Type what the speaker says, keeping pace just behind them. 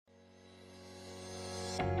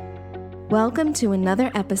Welcome to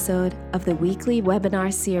another episode of the weekly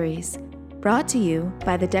webinar series, brought to you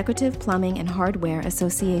by the Decorative Plumbing and Hardware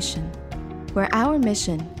Association, where our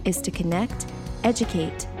mission is to connect,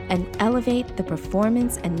 educate, and elevate the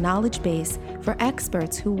performance and knowledge base for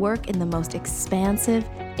experts who work in the most expansive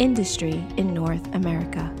industry in North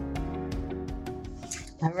America.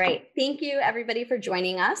 All right. Thank you, everybody, for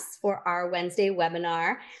joining us for our Wednesday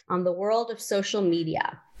webinar on the world of social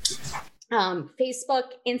media. Facebook,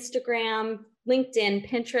 Instagram, LinkedIn,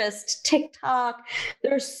 Pinterest, TikTok.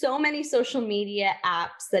 There are so many social media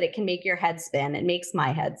apps that it can make your head spin. It makes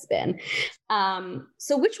my head spin.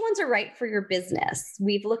 So which ones are right for your business?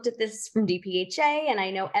 We've looked at this from DPHA, and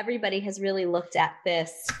I know everybody has really looked at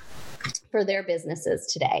this for their businesses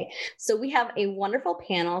today. So we have a wonderful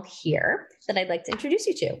panel here that I'd like to introduce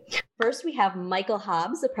you to. First, we have Michael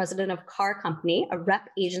Hobbs, the president of Car Company, a rep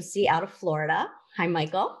agency out of Florida. Hi,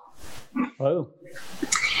 Michael. Hello.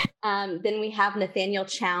 Then we have Nathaniel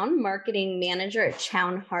Chown, marketing manager at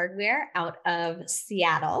Chown Hardware out of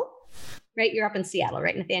Seattle. Right? You're up in Seattle,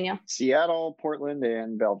 right, Nathaniel? Seattle, Portland,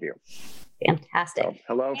 and Bellevue. Fantastic. So,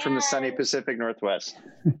 hello from the sunny Pacific Northwest.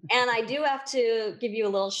 And I do have to give you a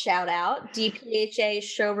little shout out. DPHA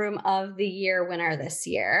Showroom of the Year winner this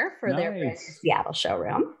year for their brand new Seattle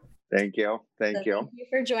showroom. Thank you. Thank you. Thank you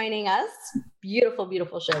for joining us. Beautiful,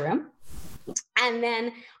 beautiful showroom. And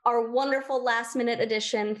then our wonderful last minute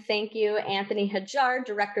addition. Thank you, Anthony Hajar,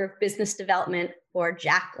 Director of Business Development for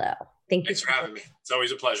Jacklo. Thanks for having me. It's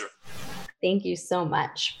always a pleasure. Thank you so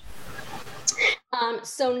much.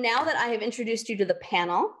 So now that I have introduced you to the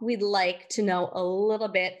panel, we'd like to know a little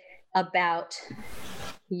bit about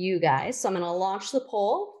you guys. So I'm going to launch the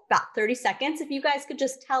poll, about 30 seconds. If you guys could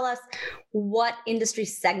just tell us what industry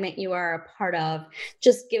segment you are a part of,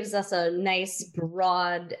 just gives us a nice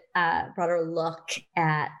broader look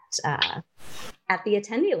at the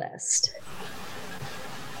attendee list.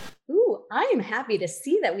 Ooh, I am happy to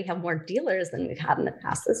see that we have more dealers than we've had in the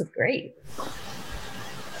past. This is great.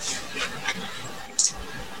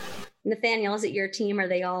 Nathaniel, is it your team? Are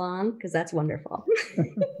they all on? Because that's wonderful.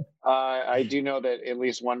 I do know that at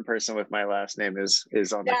least one person with my last name is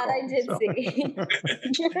on the call. That I did see.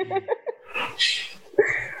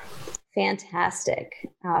 Fantastic.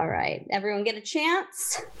 All right. Everyone get a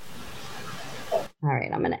chance? All right.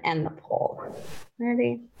 I'm going to end the poll.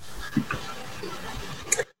 Ready?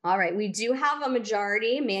 All right. We do have a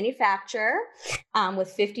majority manufacturer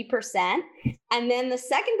with 50%. And then the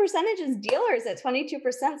second percentage is dealers at 22%.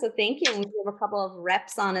 So thank you. And we have a couple of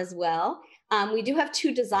reps on as well. We do have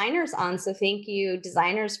 2 designers on. So thank you,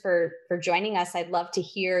 designers, for joining us. I'd love to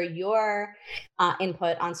hear your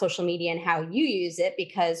input on social media and how you use it,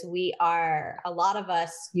 because a lot of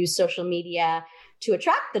us use social media to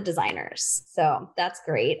attract the designers. So that's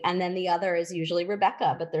great. And then the other is usually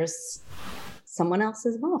Rebecca, but there's someone else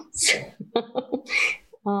as well.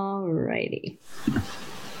 All righty.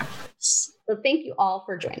 So thank you all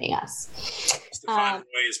for joining us. Stefan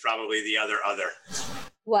Roy is probably the other.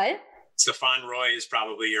 What? Stefan Roy is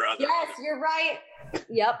probably your other. Yes, you're right.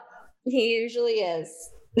 Yep, he usually is.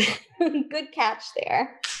 Good catch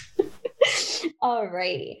there. All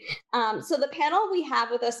righty. So the panel we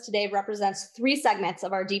have with us today represents 3 segments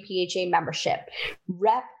of our DPHA membership: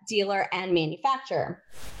 rep, dealer, and manufacturer.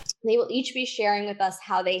 They will each be sharing with us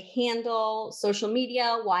how they handle social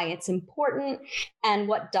media, why it's important, and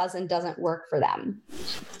what does and doesn't work for them.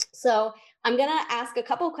 So I'm going to ask a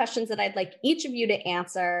couple of questions that I'd like each of you to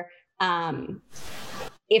answer.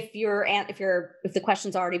 If the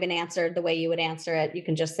question's already been answered the way you would answer it, you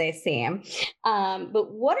can just say same.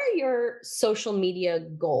 But what are your social media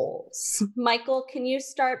goals? Michael, can you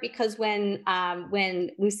start? Because when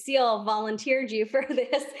Lucille volunteered you for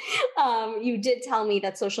this, you did tell me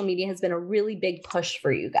that social media has been a really big push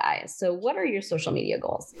for you guys. So what are your social media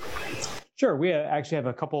goals? Sure. We actually have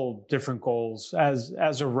a couple different goals.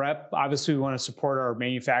 As a rep, obviously, we want to support our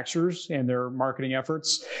manufacturers and their marketing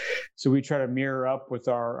efforts. So we try to mirror up with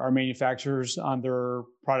our manufacturers on their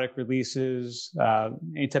product releases,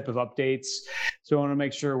 any type of updates. So we want to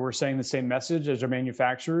make sure we're saying the same message as our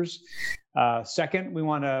manufacturers. Second, we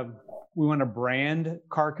want to brand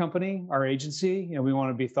Car Company, our agency. We want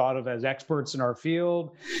to be thought of as experts in our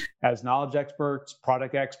field, as knowledge experts,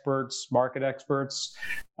 product experts, market experts.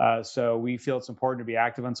 So we feel it's important to be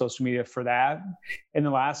active on social media for that. And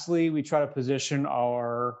then lastly, we try to position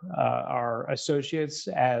our associates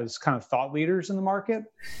as kind of thought leaders in the market.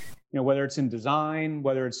 Whether it's in design,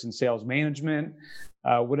 whether it's in sales management,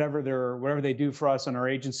 whatever they do for us in our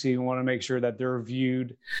agency, we want to make sure that they're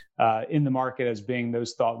viewed in the market as being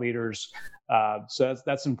those thought leaders. So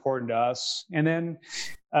that's important to us. And then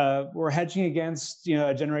we're hedging against,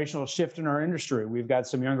 a generational shift in our industry. We've got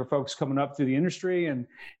some younger folks coming up through the industry, and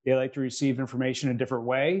they like to receive information a different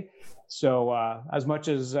way. So as much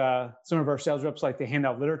as some of our sales reps like to hand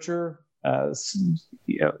out literature,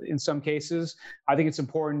 in some cases, I think it's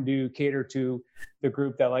important to cater to the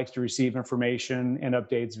group that likes to receive information and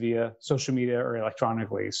updates via social media or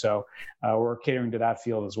electronically. So we're catering to that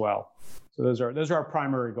field as well. So those are our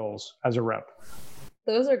primary goals as a rep.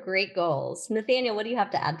 Those are great goals. Nathaniel, what do you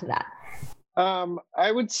have to add to that?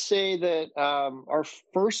 I would say that our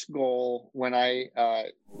first goal when I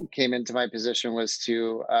came into my position was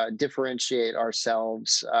to differentiate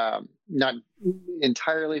ourselves, not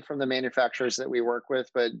entirely from the manufacturers that we work with,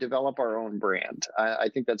 but develop our own brand. I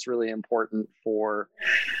think that's really important for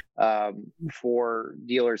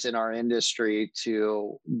dealers in our industry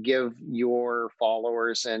to give your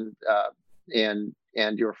followers and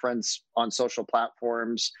your friends on social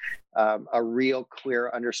platforms a real clear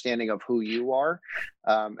understanding of who you are.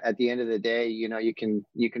 At the end of the day,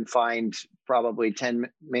 you can find probably 10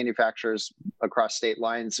 manufacturers across state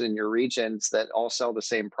lines in your regions that all sell the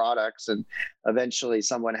same products, and eventually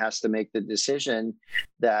someone has to make the decision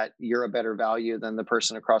that you're a better value than the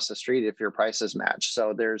person across the street if your prices match.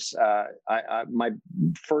 So there's my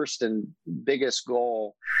first and biggest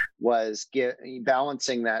goal was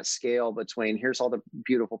balancing that scale between here's all the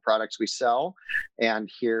beautiful products we sell and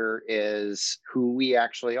here is who we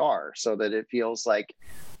actually are, so that it feels like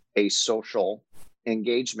a social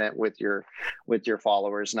engagement with your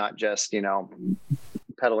followers, not just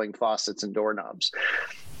peddling faucets and doorknobs.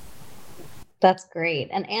 That's great.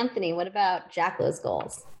 And Anthony, what about Jacklo's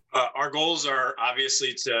goals? Our goals are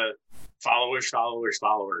obviously to followers.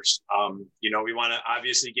 We want to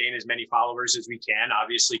obviously gain as many followers as we can,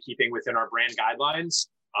 obviously keeping within our brand guidelines,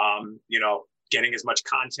 getting as much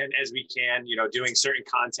content as we can, doing certain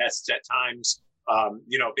contests at times.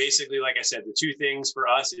 Basically, like I said, the two things for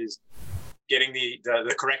us is getting the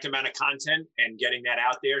correct amount of content and getting that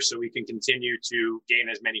out there so we can continue to gain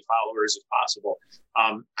as many followers as possible.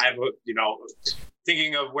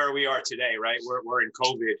 Thinking of where we are today, right? We're in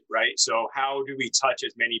COVID, right? So how do we touch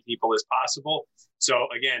as many people as possible? So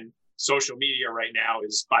again, social media right now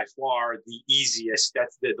is by far the easiest.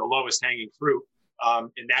 That's the lowest hanging fruit.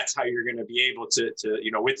 And that's how you're going to be able to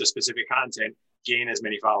with the specific content, gain as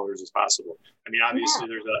many followers as possible. I mean, obviously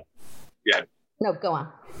No, go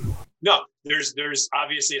on. No, there's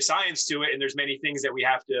obviously a science to it, and there's many things that we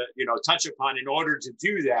have to, touch upon in order to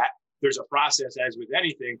do that. There's a process as with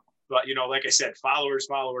anything, but like I said, followers,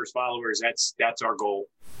 that's our goal.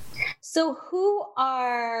 So who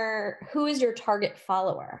is your target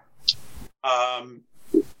follower?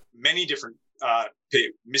 Many different,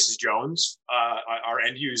 Mrs. Jones, our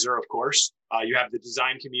end user, of course. You have the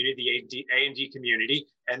design community, the A&D community,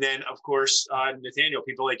 and then of course, Nathaniel,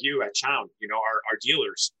 people like you at Chown, our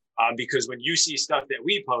dealers. Because when you see stuff that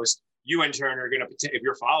we post, you in turn are going to, if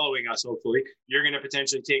you're following us, hopefully, you're going to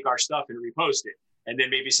potentially take our stuff and repost it. And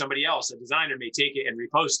then maybe somebody else, a designer, may take it and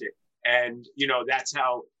repost it. And, that's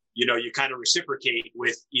how, you kind of reciprocate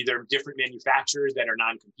with either different manufacturers that are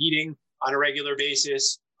non-competing on a regular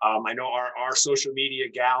basis. I know our social media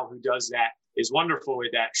gal who does that is wonderful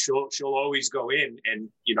with that. She'll always go in and,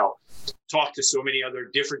 talk to so many other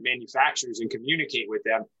different manufacturers and communicate with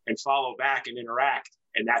them and follow back and interact.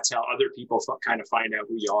 And that's how other people kind of find out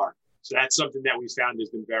who you are. So that's something that we found has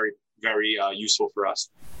been very, very useful for us.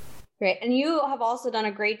 Great. And you have also done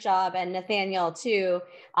a great job, and Nathaniel too.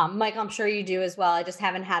 Mike, I'm sure you do as well. I just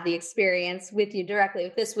haven't had the experience with you directly.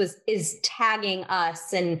 If this is tagging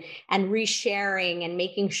us and resharing and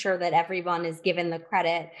making sure that everyone is given the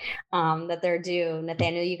credit that they're due.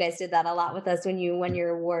 Nathaniel, you guys did that a lot with us when you won your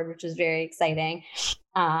award, which was very exciting.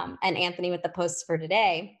 And Anthony with the posts for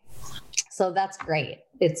today. So that's great.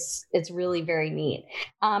 It's really very neat.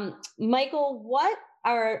 Michael, what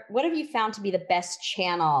have you found to be the best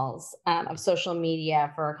channels of social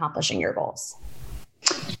media for accomplishing your goals?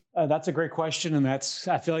 That's a great question. And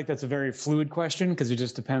I feel like that's a very fluid question because it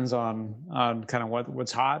just depends on kind of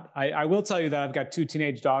what's hot. I will tell you that I've got 2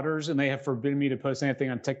 teenage daughters and they have forbidden me to post anything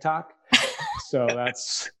on TikTok. So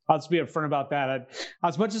I'll just be upfront about that.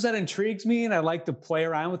 As much as that intrigues me and I like to play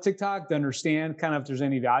around with TikTok to understand kind of if there's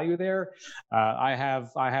any value there, I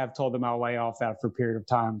have told them I'll lay off that for a period of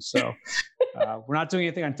time. So we're not doing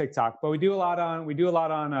anything on TikTok, but we do a lot on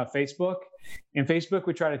Facebook. In Facebook,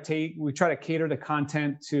 we try to cater the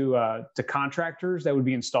content to contractors that would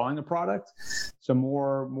be installing the product. So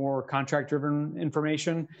more contract-driven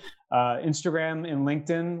information. Instagram and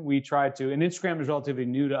LinkedIn, and Instagram is relatively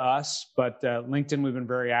new to us, but LinkedIn, we've been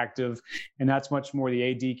very active, and that's much more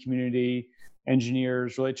the AD community,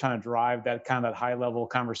 engineers, really trying to drive that kind of high level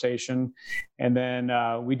conversation. And then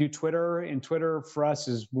we do Twitter, and Twitter for us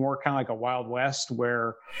is more kind of like a Wild West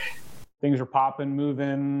where things are popping,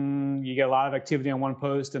 moving. You get a lot of activity on one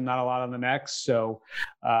post and not a lot on the next. So,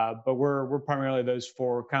 but we're primarily those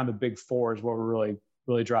four, kind of the big four is what we're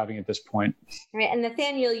really driving at this point. Right. And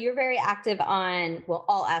Nathaniel, you're very active on, well,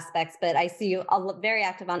 all aspects, but I see you very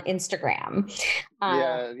active on Instagram.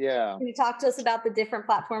 Yeah. Can you talk to us about the different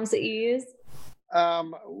platforms that you use?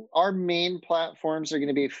 Our main platforms are going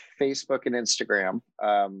to be Facebook and Instagram.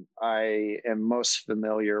 I am most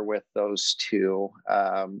familiar with those two.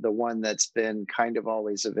 The one that's been kind of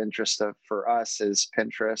always of interest for us is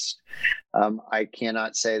Pinterest. I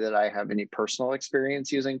cannot say that I have any personal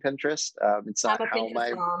experience using Pinterest. It's not how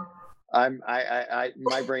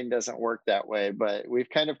my brain doesn't work that way, but we've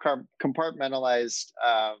kind of compartmentalized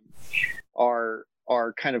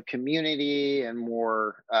our kind of community and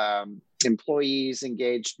more employees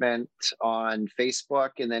engagement on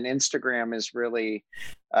Facebook, and then Instagram is really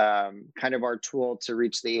kind of our tool to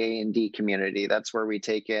reach the A&D community. That's where we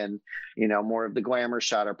take in, more of the glamour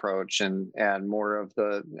shot approach and more of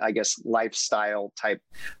the, I guess, lifestyle type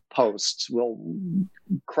posts. We'll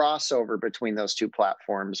cross over between those two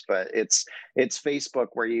platforms, but it's Facebook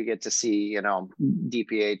where you get to see,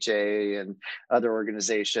 DPHA and other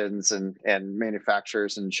organizations and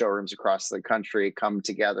manufacturers and showrooms across the country come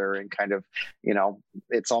together and kind of,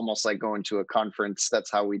 it's almost like going to a conference.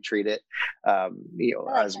 That's how we treat it.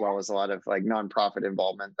 As well as a lot of like nonprofit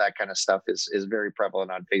involvement. That kind of stuff is very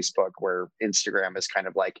prevalent on Facebook, where Instagram is kind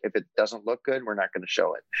of like, if it doesn't look good, we're not going to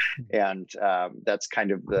show it. And that's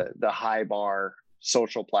kind of the high bar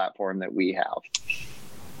social platform that we have.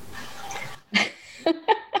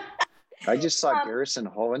 I just saw Garrison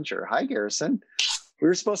Hollinger. Hi, Garrison. We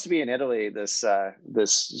were supposed to be in Italy this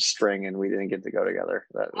spring, and we didn't get to go together.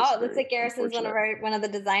 Looks like Garrison's one of the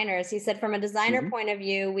designers. He said, from a designer point of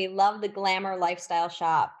view, we love the glamour lifestyle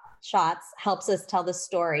shots. Helps us tell the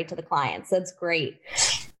story to the clients. That's great.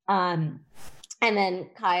 And then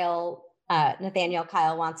Nathaniel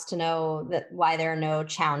Kyle wants to know why there are no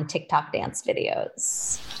Chown TikTok dance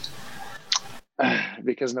videos.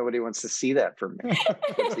 Because nobody wants to see that from me.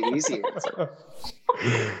 That's the easy answer.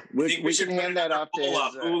 We should hand that off to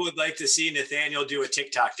who would like to see Nathaniel do a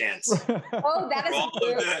TikTok dance? Oh, that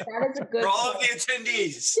is a good for all of the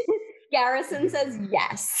attendees. Garrison says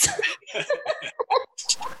yes.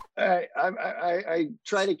 I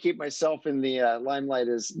try to keep myself in the limelight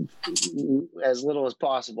as little as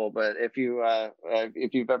possible. But if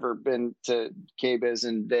you've ever been to KBIS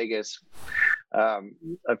in Vegas,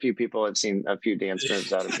 a few people have seen a few dance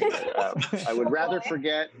moves out of me. I would rather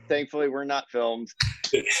forget. Thankfully, we're not filmed.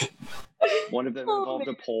 One of them involved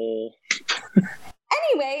a pole.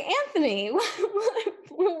 Anyway, Anthony,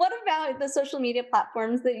 what about the social media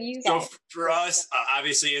platforms that you guys? So for us,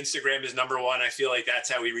 obviously Instagram is number one. I feel like that's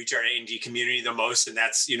how we reach our A&D community the most. And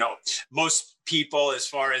that's, most people, as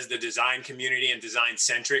far as the design community and design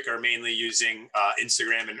centric, are mainly using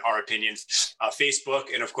Instagram, in our opinions,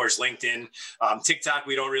 Facebook, and of course, LinkedIn. TikTok,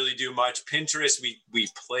 we don't really do much. Pinterest, we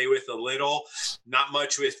play with a little, not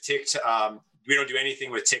much with TikTok. We don't do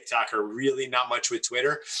anything with TikTok, or really not much with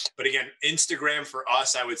Twitter. But again, Instagram for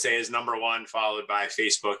us, I would say, is number one, followed by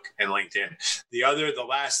Facebook and LinkedIn. The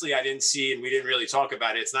lastly, I didn't see, and we didn't really talk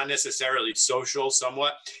about it, it's not necessarily social,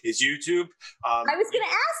 somewhat, is YouTube. I was going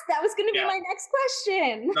to ask, that was going to be my next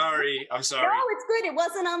question. I'm sorry. No, it's good. It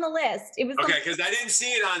wasn't on the list. It was okay, because I didn't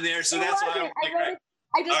see it on there, so that's why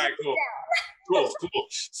I just wrote it down. Cool.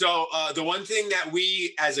 So the one thing that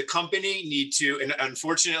we as a company need to, and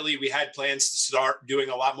unfortunately we had plans to start doing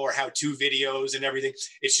a lot more how-to videos and everything.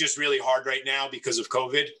 It's just really hard right now because of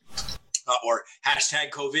COVID. Or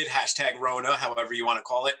hashtag COVID, hashtag Rona, however you want to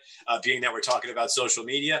call it, being that we're talking about social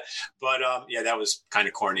media. But that was kind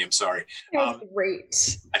of corny. I'm sorry. It was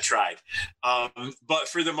great. I tried. But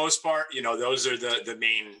for the most part, those are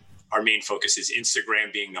our main focus is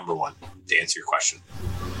Instagram being number one, to answer your question.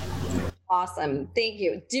 Awesome. Thank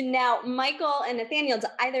you. Now, Michael and Nathaniel, do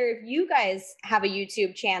either of you guys have a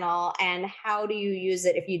YouTube channel, and how do you use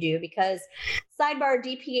it if you do? Because Sidebar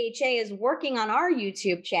DPHA is working on our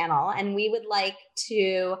YouTube channel, and we would like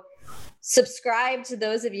to subscribe to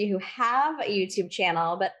those of you who have a YouTube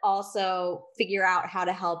channel, but also figure out how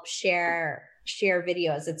to help share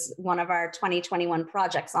videos. It's one of our 2021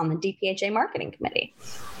 projects on the DPHA marketing committee.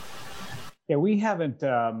 Yeah, we haven't,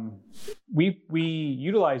 we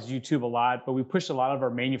utilize YouTube a lot, but we push a lot of our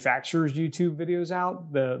manufacturers' YouTube videos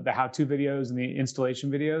out, the how-to videos and the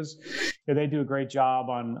installation videos. they do a great job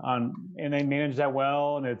and they manage that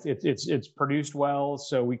well, and it's produced well.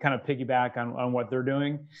 So we kind of piggyback on what they're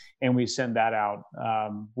doing, and we send that out.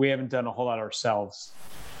 We haven't done a whole lot ourselves.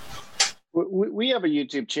 We have a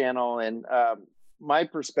YouTube channel, and my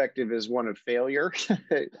perspective is one of failure.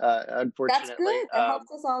 Unfortunately, that's good. That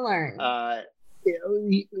helps us all learn.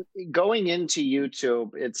 Going into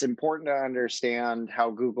YouTube, it's important to understand how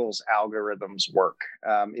Google's algorithms work.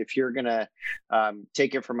 If you're going to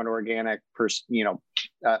take it from an organic, an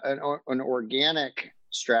organic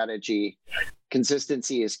strategy,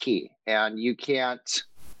 consistency is key, and you can't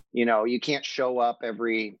show up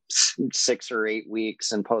every 6 or 8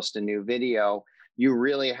 weeks and post a new video. You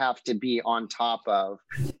really have to be on top of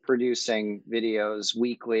producing videos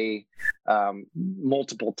weekly,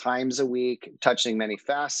 multiple times a week, touching many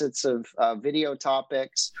facets of video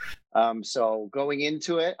topics. So going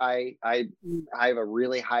into it, I have a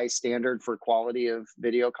really high standard for quality of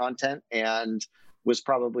video content, and was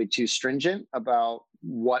probably too stringent about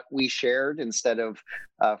what we shared instead of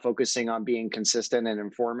focusing on being consistent and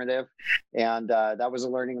informative. And that was a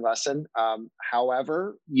learning lesson.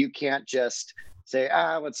 However, you can't just say,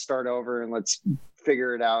 let's start over and let's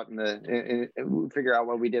figure it out and figure out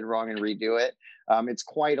what we did wrong and redo it. It's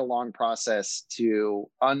quite a long process to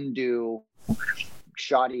undo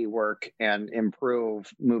shoddy work and improve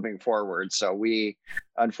moving forward. So we,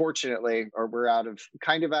 unfortunately, we're out of the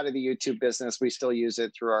YouTube business. We still use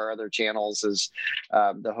it through our other channels as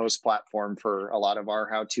the host platform for a lot of our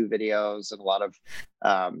how-to videos and a lot of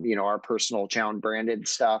our personal Chown branded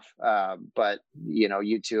stuff. But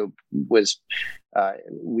YouTube was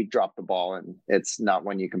we dropped the ball, and it's not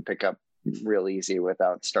one you can pick up real easy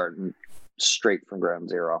without starting straight from ground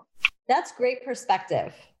zero. That's great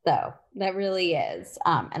perspective, though. That really is.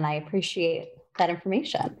 And I appreciate that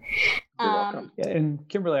information. And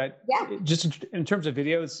Kimberly, just in terms of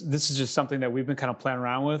videos, this is just something that we've been kind of playing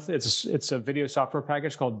around with. It's a video software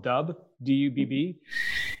package called Dubb, D-U-B-B.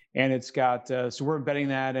 And it's got, so we're embedding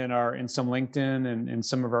that in some LinkedIn and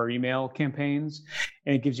some of our email campaigns.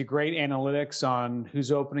 And it gives you great analytics on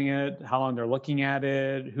who's opening it, how long they're looking at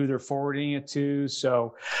it, who they're forwarding it to.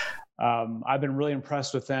 So I've been really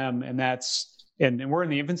impressed with them, and we're in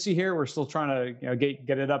the infancy here. We're still trying to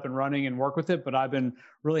get it up and running and work with it, but I've been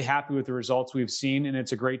really happy with the results we've seen, and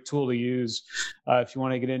it's a great tool to use if you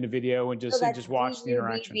want to get into video and just watch the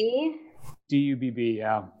interaction. D-U-B-B,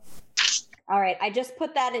 yeah. All right, I just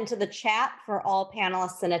put that into the chat for all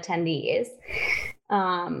panelists and attendees.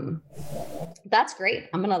 That's great.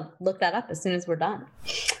 I'm going to look that up as soon as we're done.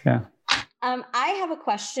 Yeah. I have a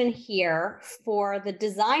question here for the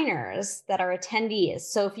designers that are attendees.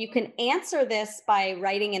 So if you can answer this by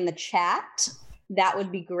writing in the chat, that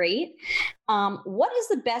would be great. What is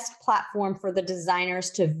the best platform for the designers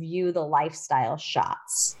to view the lifestyle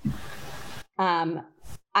shots?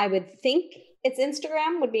 I would think it's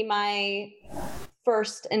Instagram would be my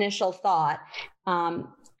first initial thought.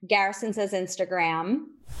 Garrison says Instagram.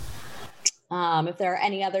 If there are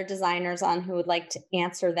any other designers on who would like to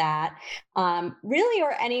answer that, really,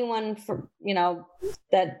 or anyone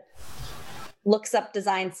that looks up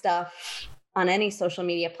design stuff on any social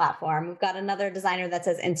media platform. We've got another designer that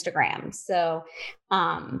says Instagram. So,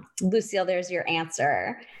 Lucille, there's your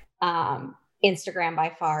answer. Instagram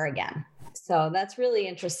by far again. So that's really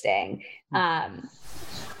interesting. I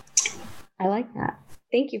like that.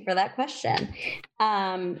 Thank you for that question.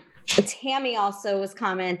 Tammy also was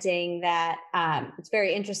commenting that it's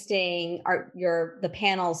very interesting the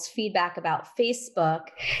panel's feedback about Facebook.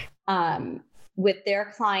 With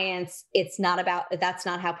their clients, that's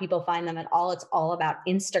not how people find them at all. It's all about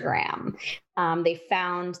Instagram. They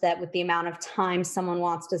found that with the amount of time someone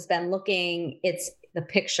wants to spend looking, it's the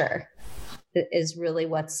picture is really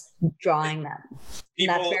what's drawing them.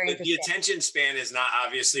 People, the attention span is not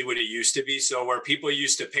obviously what it used to be. So where people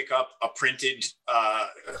used to pick up a printed, a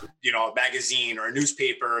magazine or a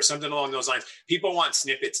newspaper or something along those lines, people want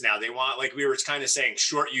snippets now. They want, like we were kind of saying,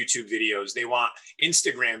 short YouTube videos. They want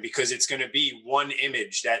Instagram because it's going to be one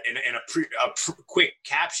image that in a quick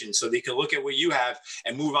caption, so they can look at what you have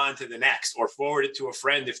and move on to the next, or forward it to a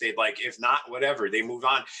friend if they'd like. If not, whatever, they move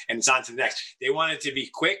on and it's on to the next. They want it to be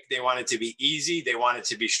quick. They want it to be easy. They want it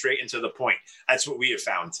to be straight and to the point. That's what we have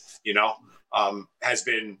found, has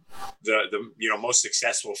been the most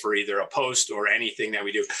successful for either a post or anything that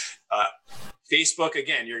we do. Facebook,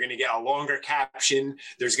 again, you're going to get a longer caption.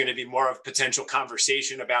 There's going to be more of potential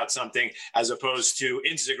conversation about something, as opposed to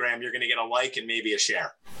Instagram. You're going to get a like and maybe a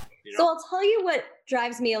share. So I'll tell you what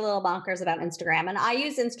drives me a little bonkers about Instagram. And I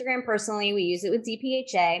use Instagram personally. We use it with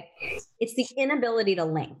DPHA. It's the inability to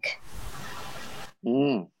link.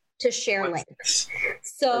 To share links.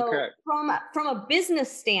 So from a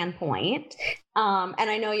business standpoint, and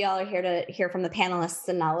I know y'all are here to hear from the panelists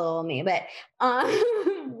and not little me, but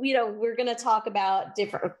we're going to talk about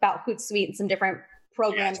Hootsuite and some different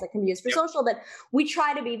programs that can be used for social, but we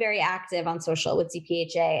try to be very active on social with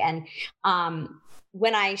DPHA. And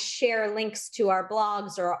when I share links to our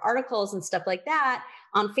blogs or articles and stuff like that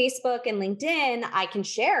on Facebook and LinkedIn, I can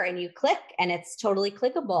share and you click and it's totally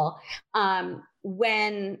clickable.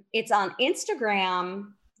 When it's on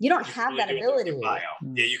Instagram, you don't have that ability.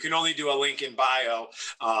 Yeah, you can only do a link in bio.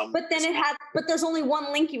 But there's only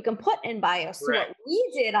one link you can put in bio. So what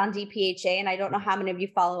we did on DPHA, and I don't know how many of you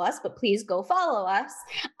follow us, but please go follow us.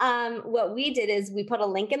 What we did is we put a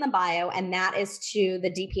link in the bio, and that is to the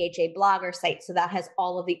DPHA blogger site. So that has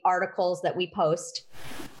all of the articles that we post.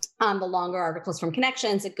 The longer articles from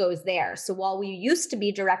Connections, it goes there. So while we used to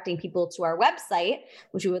be directing people to our website,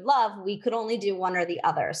 which we would love, we could only do one or the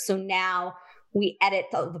other. So now we edit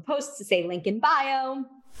the posts to say link in bio,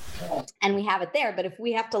 and we have it there. But if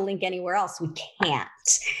we have to link anywhere else, we can't.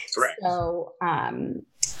 Correct. So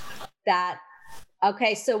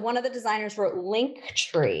so one of the designers wrote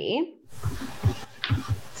Linktree.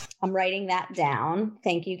 I'm writing that down.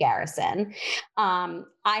 Thank you, Garrison. I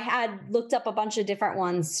had looked up a bunch of different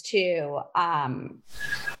ones too.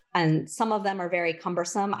 And some of them are very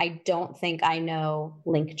cumbersome. I don't think I know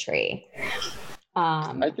Linktree.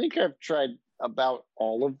 I think I've tried about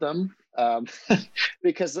all of them,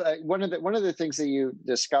 because one of the things that you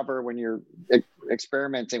discover when you're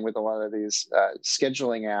experimenting with a lot of these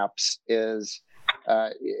scheduling apps is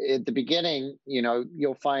at the beginning,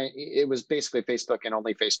 you'll find it was basically Facebook and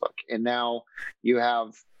only Facebook, and now you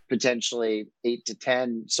have potentially 8 to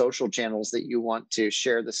 10 social channels that you want to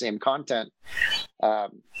share the same content,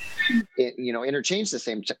 interchange the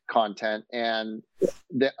same content. And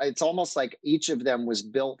it's almost like each of them was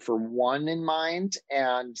built for one in mind,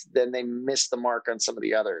 and then they missed the mark on some of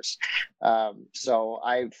the others. So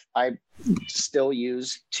I still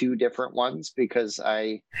use 2 different ones because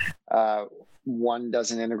one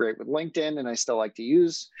doesn't integrate with LinkedIn, and I still like to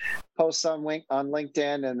use posts on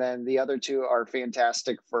LinkedIn. And then the other 2 are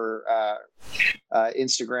fantastic for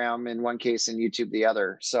Instagram in one case and YouTube the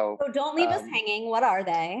other. So don't leave us hanging. What are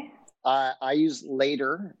they? I use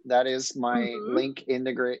Later. That is my link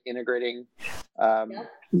integrating.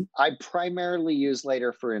 I primarily use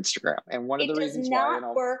Later for Instagram, and one of the reasons why it does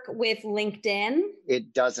not work with LinkedIn.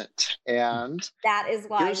 It doesn't, and that is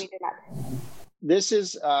why we did that. This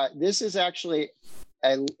is actually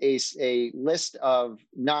a list of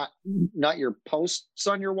not your posts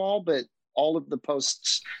on your wall, but all of the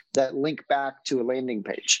posts that link back to a landing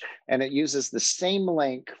page, and it uses the same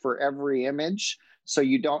link for every image. So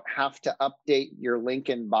you don't have to update your link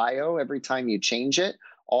in bio every time you change it.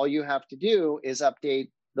 All you have to do is update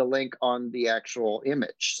the link on the actual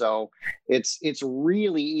image. So it's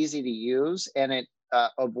really easy to use, and it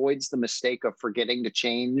avoids the mistake of forgetting to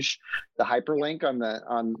change the hyperlink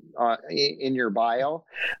in your bio.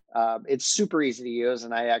 It's super easy to use,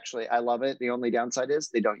 and I love it. The only downside is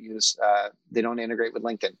they don't integrate with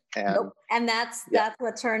LinkedIn. And that's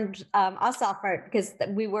what turned us off, right? Because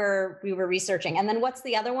we were researching. And then what's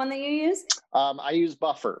the other one that you use? I use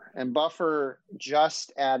Buffer, and Buffer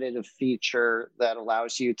just added a feature that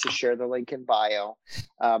allows you to share the link in bio,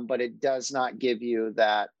 but it does not give you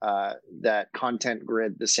that content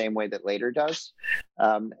grid the same way that Later does.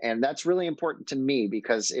 And that's really important to me,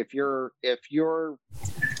 because if you're a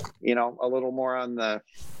little more on the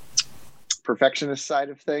perfectionist side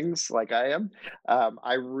of things, like I am,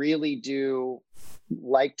 I really do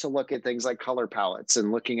like to look at things like color palettes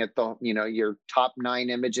and looking at your top 9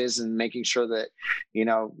 images and making sure that you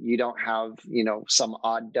don't have some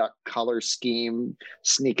odd duck color scheme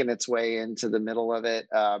sneaking its way into the middle of it.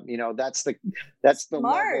 That's the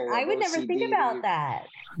smart. I would never think about that.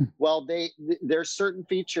 Well, there's certain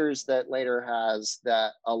features that Later has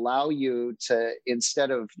that allow you to, instead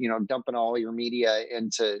of dumping all your media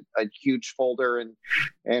into a huge folder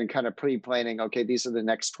and kind of pre-planning, okay, these are the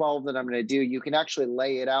next 12 that I'm going to do, you can actually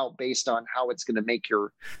lay it out based on how it's going to make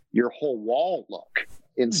your whole wall look,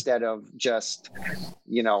 instead of just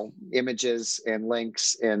images and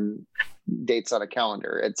links and dates on a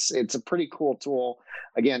calendar. It's a pretty cool tool.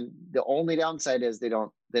 Again, the only downside is they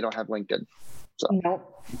don't have LinkedIn. So. Nope.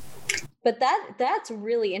 But that's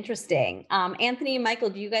really interesting. Anthony and Michael,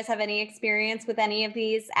 do you guys have any experience with any of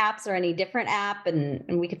these apps or any different app?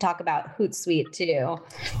 And we could talk about Hootsuite too.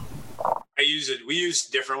 We use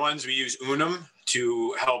different ones. We use Unum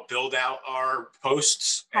to help build out our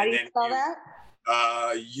posts. How do you spell that?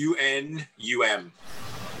 UNUM.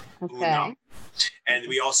 Okay. Unum. And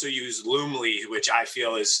we also use Loomly, which I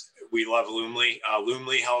feel is we love Loomly.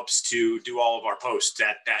 Loomly helps to do all of our posts.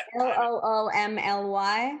 That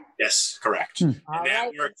Loomly. Yes, correct. And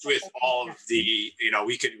that works with all of the,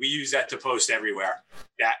 we use that to post everywhere.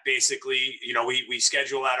 That basically, we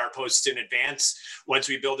schedule out our posts in advance. Once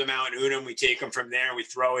we build them out in Unum, we take them from there and we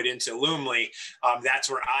throw it into Loomly. That's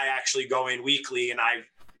where I actually go in weekly and I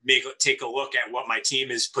take a look at what my team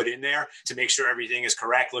has put in there to make sure everything is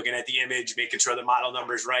correct, looking at the image, making sure the model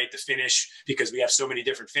number is right, the finish, because we have so many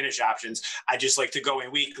different finish options. I just like to go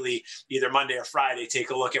in weekly, either Monday or Friday, take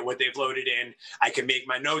a look at what they've loaded in. I can make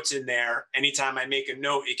my notes in there. Anytime I make a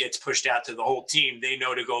note, it gets pushed out to the whole team. They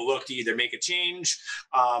know to go look to either make a change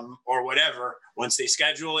or whatever. Once they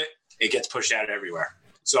schedule it, it gets pushed out everywhere.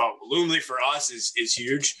 So Loomly for us is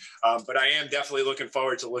huge, but I am definitely looking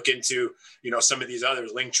forward to look into, some of these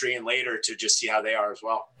others, Linktree and later, to just see how they are as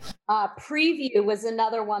well. Preview was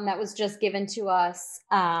another one that was just given to us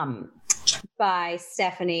by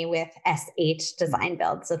Stephanie with SH Design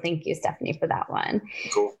Build. So thank you, Stephanie, for that one.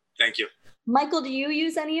 Cool. Thank you. Michael, do you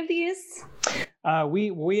use any of these?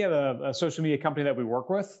 We have a social media company that we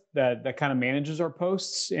work with that kind of manages our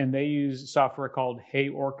posts, and they use software called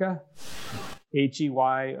HeyOrca.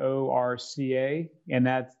 HeyOrca, and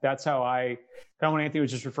that's how I kind of what Anthony was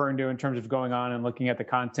just referring to in terms of going on and looking at the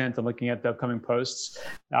content and looking at the upcoming posts.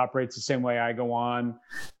 It operates the same way. I go on,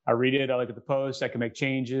 I read it, I look at the post, I can make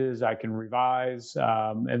changes, I can revise,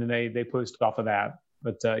 and then they post off of that.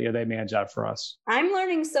 But they manage that for us. I'm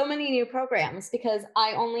learning so many new programs because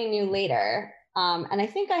I only knew later, and I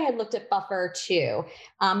think I had looked at Buffer too.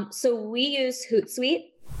 So we use Hootsuite.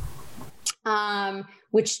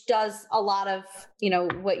 Which does a lot of,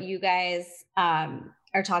 what you guys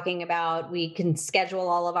are talking about. We can schedule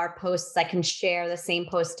all of our posts. I can share the same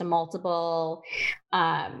post to multiple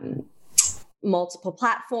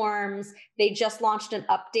platforms. They just launched an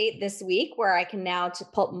update this week where I can now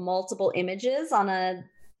put multiple images on a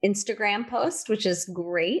Instagram post, which is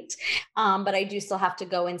great. But I do still have to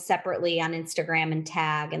go in separately on Instagram and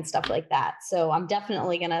tag and stuff like that. So I'm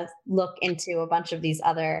definitely going to look into a bunch of these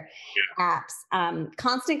other apps.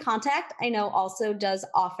 Constant Contact, I know, also does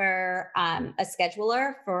offer a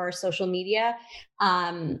scheduler for social media.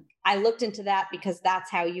 I looked into that because that's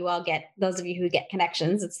how you all get, those of you who get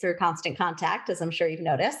connections, it's through Constant Contact, as I'm sure you've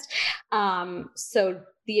noticed. So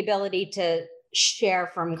the ability to share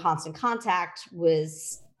from Constant Contact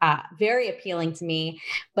was very appealing to me,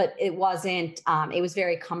 but it wasn't, it was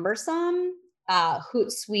very cumbersome.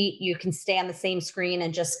 Hootsuite, you can stay on the same screen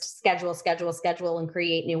and just schedule and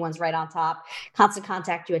create new ones right on top. Constant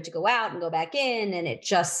Contact, you had to go out and go back in, and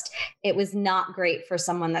it was not great for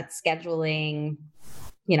someone that's scheduling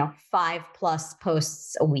 5+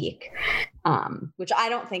 posts a week, which I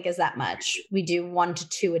don't think is that much. We do 1 to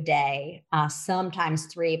 2 a day, sometimes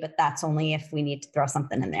 3, but that's only if we need to throw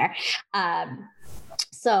something in there.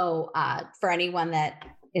 So for anyone that,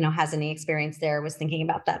 has any experience there, was thinking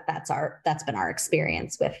about that, that's been our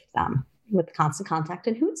experience with Constant Contact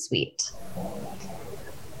and Hootsuite.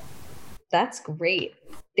 That's great.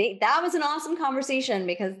 That was an awesome conversation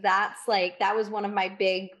because that was one of my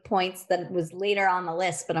big points that was later on the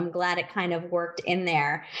list, but I'm glad it kind of worked in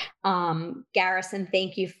there. Garrison,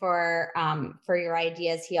 thank you for your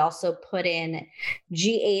ideas. He also put in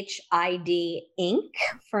GHID Inc.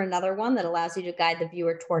 for another one that allows you to guide the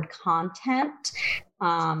viewer toward content,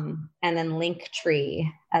 and then Linktree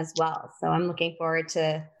as well. So I'm looking forward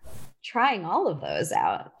to trying all of those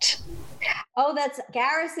out. Oh, that's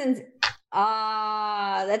Garrison's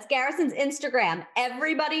Instagram.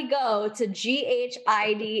 Everybody go to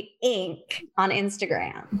GHID Inc. on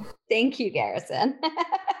Instagram. Thank you, Garrison.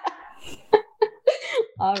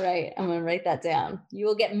 All right. I'm going to write that down. You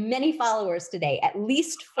will get many followers today, at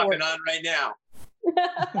least 4. Coming on right now.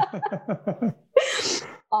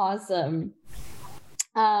 Awesome.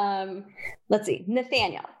 Let's see.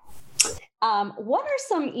 Nathaniel. What are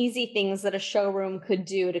some easy things that a showroom could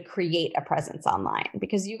do to create a presence online?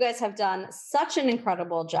 Because you guys have done such an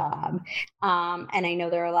incredible job. And I know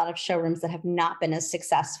there are a lot of showrooms that have not been as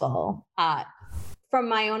successful. From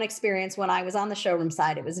my own experience, when I was on the showroom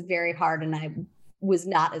side, it was very hard and I was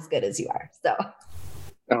not as good as you are. So.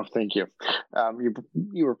 Oh, thank you.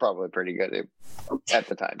 You were probably pretty good at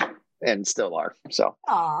the time and still are. So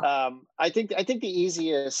I think the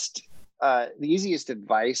easiest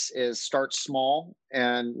advice is start small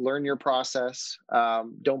and learn your process.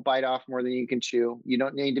 Don't bite off more than you can chew. You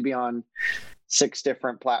don't need to be on 6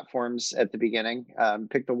 different platforms at the beginning.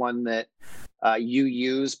 Pick the one that you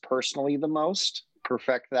use personally the most.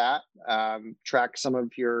 perfect that, track some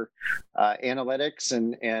of your analytics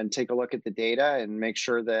and take a look at the data and make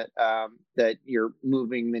sure that that you're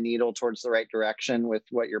moving the needle towards the right direction with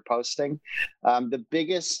what you're posting. The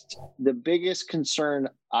biggest concern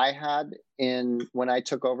I had when I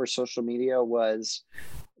took over social media was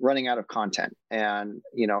running out of content, and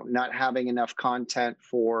not having enough content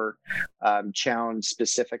for Chown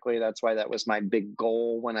specifically. That's why that was my big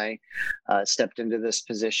goal when I stepped into this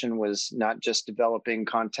position, was not just developing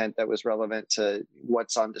content that was relevant to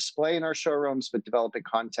what's on display in our showrooms, but developing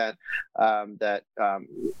content that,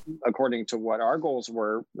 according to what our goals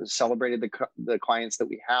were, celebrated the clients that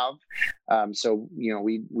we have. So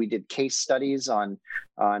we did case studies on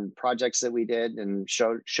projects that we did and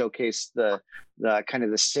showcased the kind of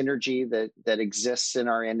the synergy that exists in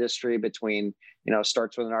our industry between,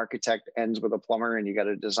 starts with an architect, ends with a plumber, and you got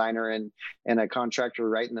a designer and a contractor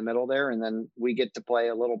right in the middle there. And then we get to play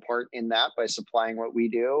a little part in that by supplying what we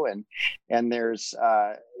do. And there's,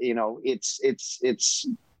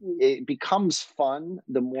 it becomes fun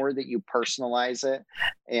the more that you personalize it.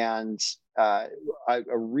 And a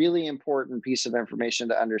really important piece of information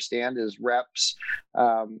to understand is reps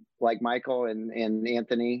like Michael and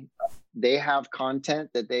Anthony, they have content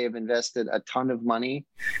that they have invested a ton of money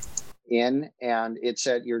in, and it's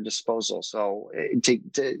at your disposal. So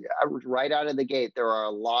right out of the gate, there are a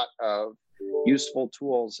lot of useful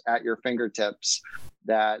tools at your fingertips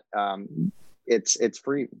that it's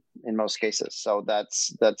free in most cases. So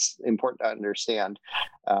that's important to understand.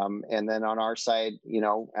 And then on our side,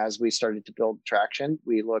 as we started to build traction,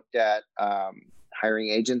 we looked at hiring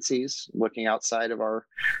agencies, looking outside of our,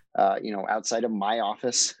 outside of my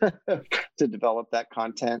office to develop that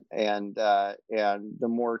content. And the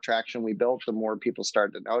more traction we built, the more people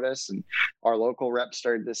started to notice. And our local reps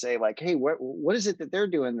started to say, like, hey, what is it that they're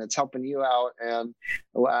doing that's helping you out? And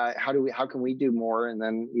how can we do more? And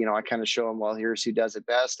then, I kind of show them, well, here's who does it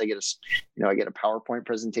best. I get a PowerPoint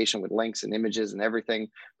presentation with links and images and everything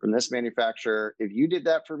from this manufacturer. If you did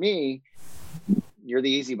that for me, you're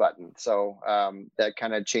the easy button. So that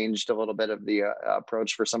kind of changed a little bit of the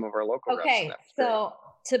approach for some of our local reps. Okay, so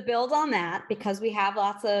to build on that, because we have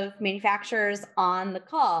lots of manufacturers on the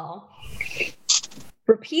call,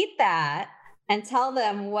 repeat that and tell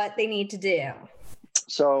them what they need to do.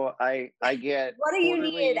 So I get. What do you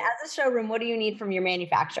need as a showroom? What do you need from your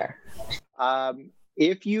manufacturer?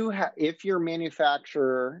 If your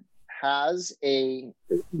manufacturer has a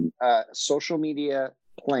social media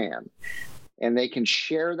plan, and they can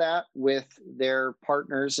share that with their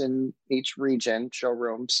partners in each region,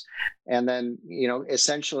 showrooms, and then,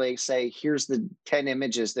 essentially say, here's the 10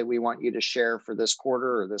 images that we want you to share for this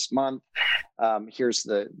quarter or this month. Here's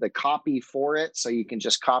the copy for it. So you can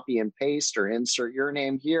just copy and paste or insert your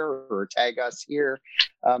name here or tag us here.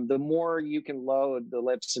 The more you can load the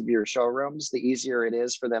lips of your showrooms, the easier it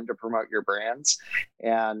is for them to promote your brands.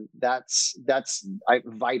 And that's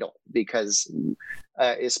vital, because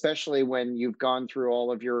especially when you've gone through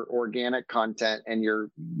all of your organic content and you're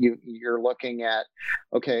looking at,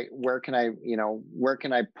 okay, where can I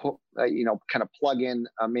put, kind of plug in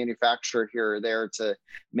a manufacturer here or there to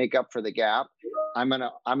make up for the gap. I'm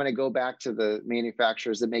gonna go back to the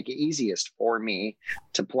manufacturers that make it easiest for me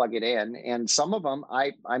to plug it in. And some of them,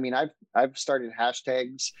 I've started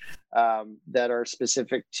hashtags that are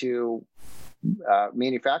specific to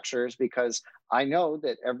manufacturers, because I know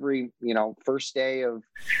that every, first day of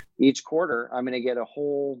each quarter, I'm going to get a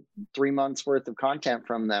whole 3 months worth of content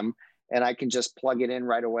from them, and I can just plug it in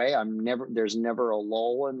right away. There's never a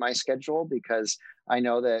lull in my schedule, because I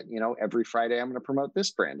know that, every Friday I'm going to promote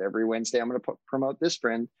this brand. Every Wednesday I'm going to promote this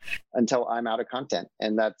brand until I'm out of content.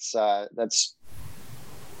 And it's an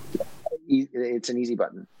easy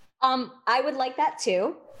button. I would like that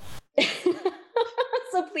too.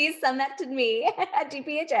 So please send that to me at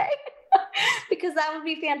DPHA, because that would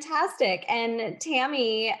be fantastic. And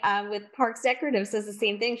Tammy with Parks Decorative says the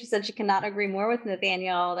same thing. She said she cannot agree more with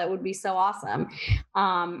Nathaniel. That would be so awesome.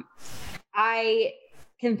 I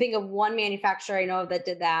can think of one manufacturer I know of that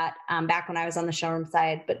did that back when I was on the showroom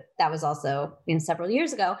side, but that was also several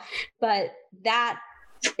years ago. But that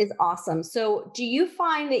is awesome. So do you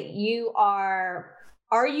find that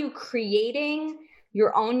are you creating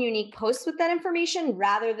your own unique posts with that information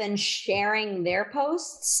rather than sharing their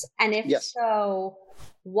posts? And if yes. So,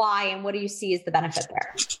 why, and what do you see as the benefit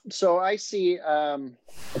there? So I see, I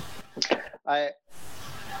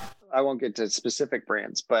won't get to specific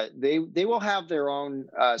brands, but they will have their own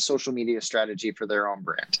social media strategy for their own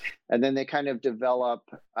brand. And then they kind of develop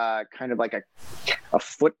kind of like a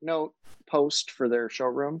footnote post for their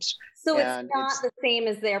showrooms. So it's not the same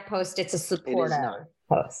as their post, it's a supporter.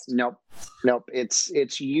 post? Nope.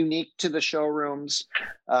 It's unique to the showrooms.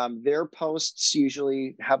 Their posts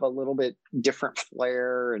usually have a little bit different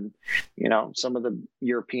flair, and some of the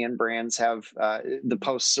European brands have the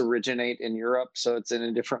posts originate in Europe, so it's in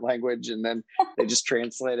a different language, and then they just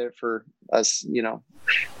translate it for us,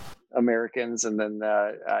 Americans, and then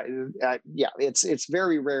it's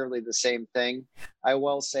very rarely the same thing. I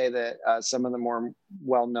will say that some of the more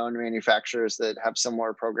well-known manufacturers that have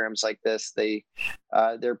similar programs like this, they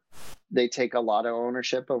take a lot of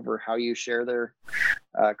ownership over how you share their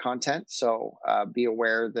content. So be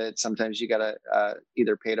aware that sometimes you gotta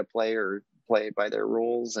either pay to play or play by their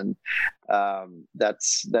rules, and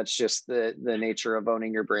that's just the nature of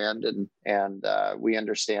owning your brand, and we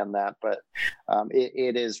understand that. But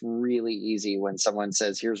it is really easy when someone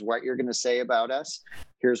says, "Here's what you're going to say about us.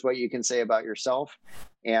 Here's what you can say about yourself,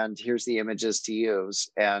 and here's the images to use,"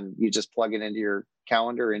 and you just plug it into your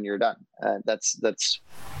calendar and you're done. That's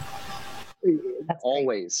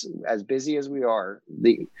always, as busy as we are,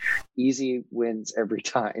 the easy wins every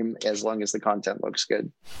time, as long as the content looks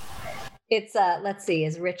good. It's let's see,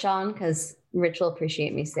 is Rich on? Because Rich will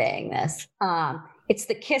appreciate me saying this. It's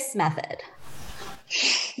the KISS method.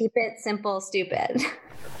 Keep it simple, stupid.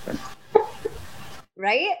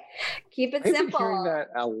 Right? Keep it simple. I've been hearing that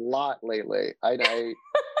a lot lately. I've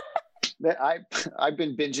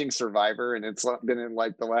been binging Survivor, and it's been in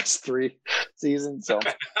like the last 3 seasons. So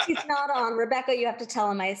he's not on. Rebecca, you have to tell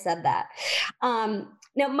him I said that.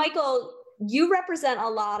 Now, Michael, you represent a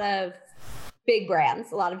lot of big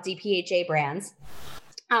brands, a lot of DPHA brands.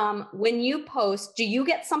 When you post, do you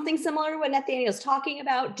get something similar to what Nathaniel's talking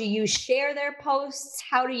about? Do you share their posts?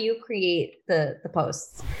 How do you create the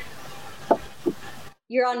posts?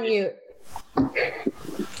 You're on mute.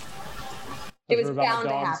 It was bound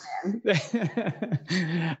to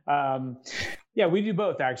happen. Yeah, we do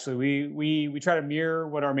both, actually. We try to mirror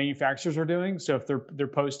what our manufacturers are doing. So if they're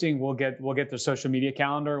posting, we'll get their social media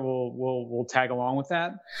calendar. We'll tag along with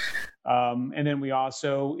that. And then we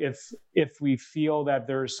also, if we feel that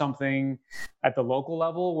there's something at the local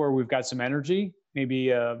level where we've got some energy, maybe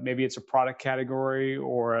it's a product category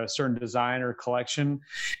or a certain design or collection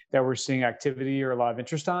that we're seeing activity or a lot of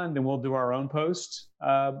interest on, then we'll do our own post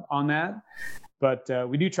on that. But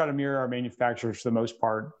we do try to mirror our manufacturers for the most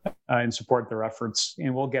part and support their efforts.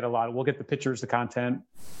 And we'll get the pictures, the content,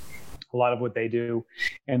 a lot of what they do,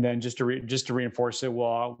 and then just to reinforce it,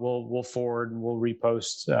 we'll forward and we'll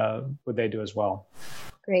repost what they do as well.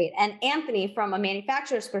 Great. And Anthony, from a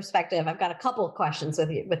manufacturer's perspective, I've got a couple of questions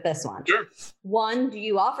with this one. Sure. One, do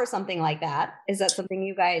you offer something like that? Is that something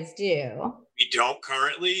you guys do? We don't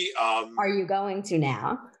currently. Are you going to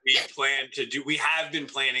now? We have been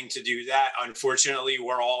planning to do that. Unfortunately,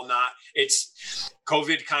 we're all not.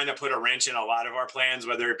 COVID kind of put a wrench in a lot of our plans,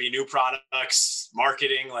 whether it be new products,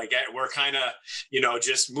 marketing, like we're kind of,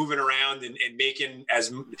 just moving around and making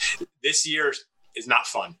this year is not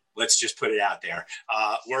fun. Let's just put it out there.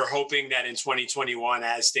 We're hoping that in 2021,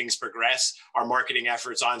 as things progress, our marketing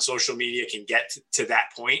efforts on social media can get to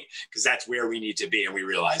that point, because that's where we need to be. And we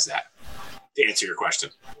realize that, to answer your question.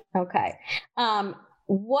 Okay.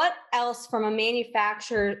 What else from a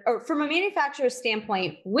manufacturer's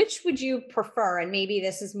standpoint, which would you prefer? And maybe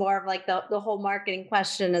this is more of like the whole marketing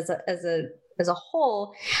question as a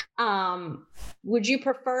whole. Would you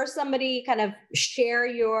prefer somebody kind of share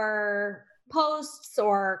your posts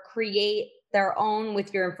or create their own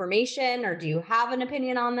with your information, or do you have an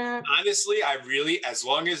opinion on that? Honestly, as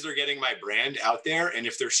long as they're getting my brand out there, and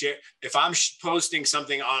if I'm posting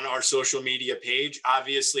something on our social media page,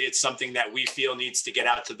 obviously it's something that we feel needs to get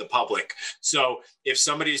out to the public. So if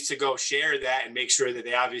somebody's to go share that and make sure that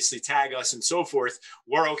they obviously tag us and so forth,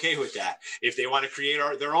 we're okay with that. If they want to create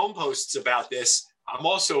their own posts about this, I'm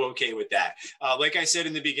also okay with that. Like I said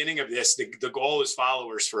in the beginning of this, the goal is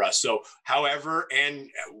followers for us. So however and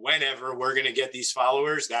whenever we're going to get these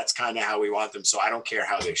followers, that's kind of how we want them. So I don't care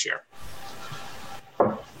how they share.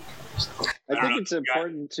 I think it's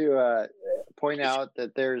important to point out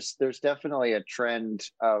that there's definitely a trend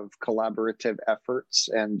of collaborative efforts,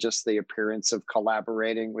 and just the appearance of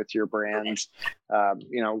collaborating with your brand.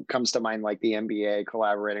 Comes to mind like the NBA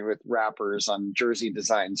collaborating with rappers on jersey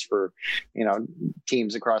designs for,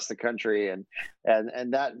 teams across the country, and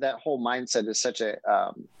that whole mindset is such a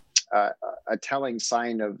telling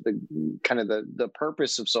sign of the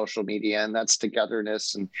purpose of social media, and that's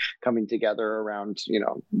togetherness and coming together around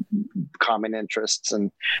common interests,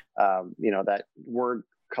 and that word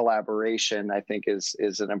collaboration, I think is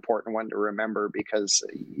an important one to remember, because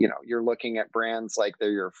you're looking at brands like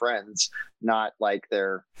they're your friends, not like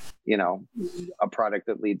they're a product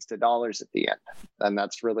that leads to dollars at the end. And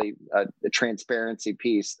that's really a transparency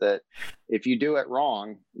piece, that if you do it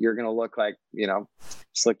wrong, you're going to look like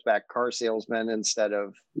slicked back car salesman, instead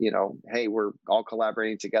of hey, we're all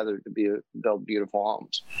collaborating together to build beautiful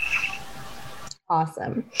homes.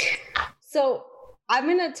 Awesome. So I'm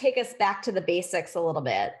going to take us back to the basics a little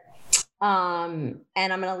bit. And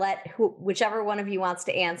I'm going to let whichever one of you wants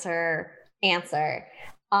to answer.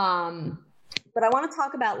 But I want to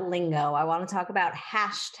talk about lingo. I want to talk about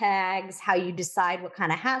hashtags, how you decide what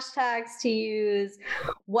kind of hashtags to use.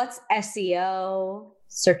 What's SEO,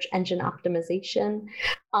 search engine optimization?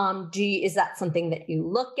 Is that something that you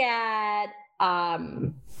look at?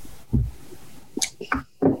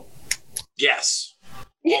 Yes.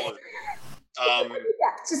 All of it.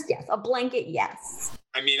 Yes, a blanket yes.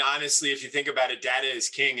 I mean, honestly, if you think about it, data is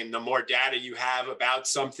king, and the more data you have about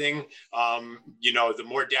something, the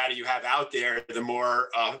more data you have out there, the more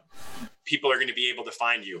people are going to be able to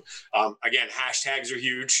find you. Again, hashtags are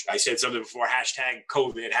huge. I said something before, hashtag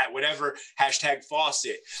COVID, whatever, hashtag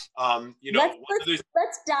faucet.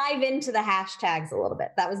 Let's dive into the hashtags a little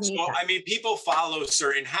bit. That was me. So, I mean, people follow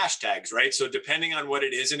certain hashtags, right? So depending on what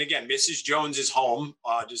it is, and again, Mrs. Jones's home,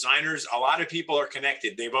 designers, a lot of people are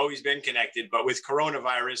connected. They've always been connected, but with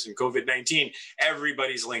coronavirus and COVID-19,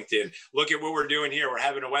 everybody's linked in. Look at what we're doing here. We're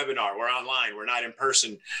having a webinar. We're online. We're not in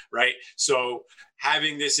person, right? So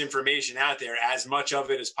having this information out there, as much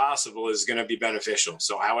of it as possible, is going to be beneficial.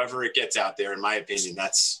 So however it gets out there, in my opinion,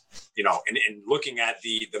 that's, and looking at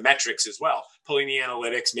the metrics as well, pulling the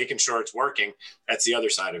analytics, making sure it's working. That's the other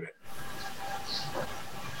side of it.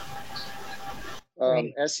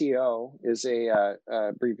 SEO is a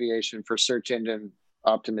abbreviation for search engine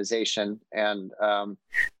optimization. And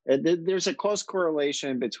there's a close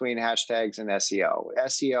correlation between hashtags and SEO.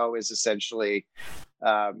 SEO is essentially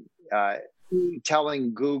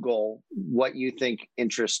telling Google what you think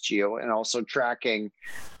interests you, and also tracking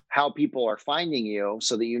how people are finding you,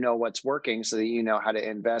 so that you know what's working, so that you know how to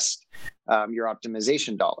invest your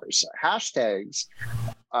optimization dollars. Hashtags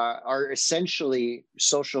are essentially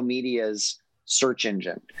social media's search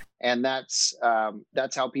engine, and that's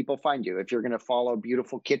how people find you. If you're going to follow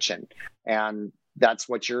Beautiful Kitchen and that's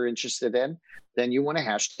what you're interested in, then you want to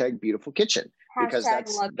hashtag Beautiful Kitchen. Because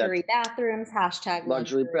that's luxury bathrooms, hashtag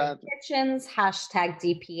luxury kitchens, hashtag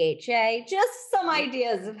DPHA, just some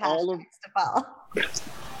ideas of hashtags to follow.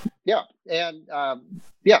 Yeah. And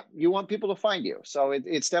you want people to find you. So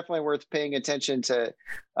it's definitely worth paying attention to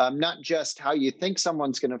not just how you think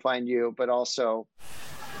someone's going to find you, but also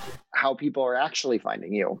how people are actually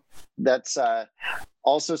finding you. That's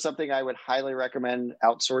also something I would highly recommend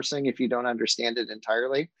outsourcing if you don't understand it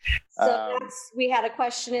entirely. So we had a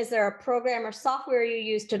question, is there a program or software you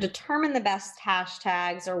use to determine the best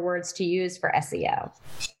hashtags or words to use for SEO?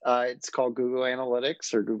 It's called Google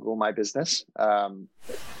Analytics or Google My Business.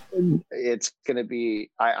 It's going to be,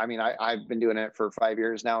 I've been doing it for 5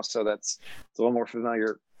 years now, so it's a little more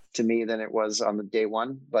familiar to me than it was on the day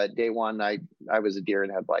one. But day one, I was a deer in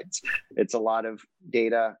headlights. It's a lot of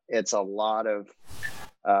data. It's a lot of,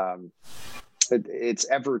 it's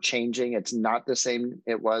ever changing. It's not the same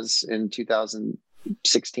it was in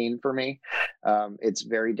 2016 for me. It's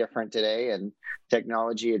very different today, and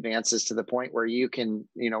technology advances to the point where you can,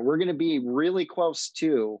 we're going to be really close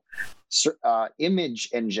to image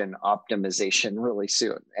engine optimization really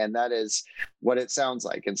soon. And that is what it sounds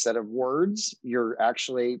like. Instead of words, you're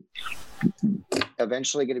actually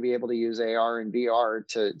eventually going to be able to use AR and VR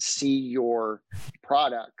to see your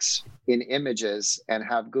products in images and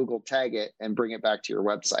have Google tag it and bring it back to your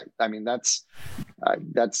website. I mean, that's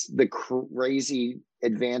the crazy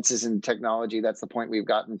advances in technology. That's the point we've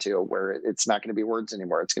gotten to, where it's not going to be words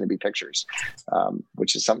anymore. It's going to be pictures,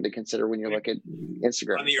 which is something to consider when you look at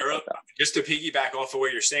Instagram. On the just to piggyback off of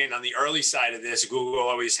what you're saying, on the early side of this, Google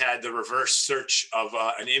always had the reverse search of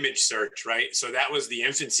an image search, right? So that was the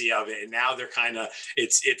infancy of it, and now they're kind of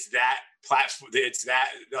it's that platform, it's that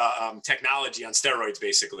technology on steroids,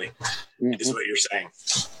 basically, is what you're saying,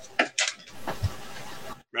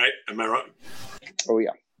 right? Am I wrong? Oh yeah.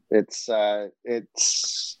 It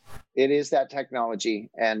is that technology,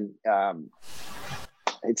 and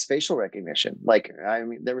it's facial recognition. Like, I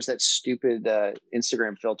mean, there was that stupid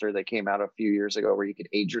Instagram filter that came out a few years ago where you could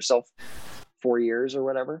age yourself 4 years or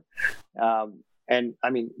whatever. And I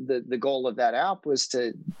mean, the goal of that app was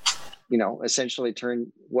to, essentially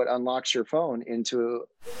turn what unlocks your phone into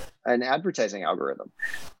an advertising algorithm.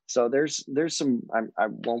 So there's some, I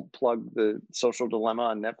won't plug The Social Dilemma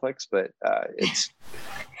on Netflix, but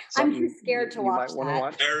I'm too scared to watch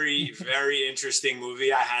that. Very, very interesting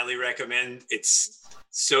movie. I highly recommend. It's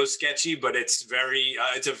so sketchy, but it's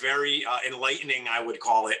a very enlightening, I would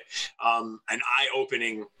call it, an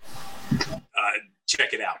eye-opening.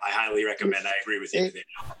 Check it out. I highly recommend. I agree with you.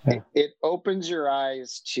 It opens your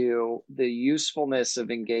eyes to the usefulness of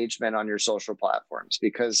engagement on your social platforms,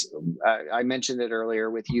 because I mentioned it earlier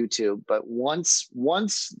with YouTube, but once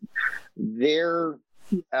their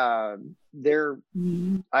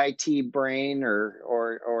IT brain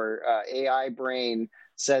or AI brain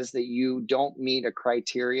says that you don't meet a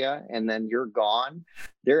criteria and then you're gone,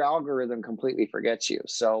 their algorithm completely forgets you.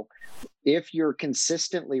 So if you're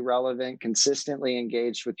consistently relevant, consistently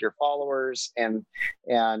engaged with your followers and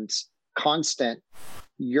constant,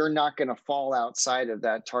 you're not going to fall outside of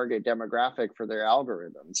that target demographic for their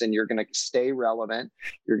algorithms, and you're going to stay relevant.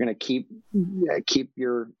 You're going to keep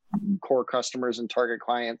your core customers and target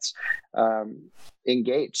clients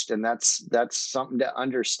engaged, and that's something to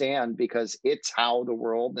understand, because it's how the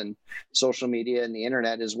world and social media and the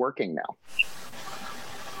internet is working now.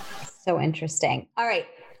 So interesting. All right.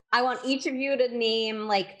 I want each of you to name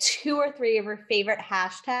like 2 or 3 of your favorite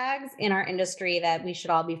hashtags in our industry that we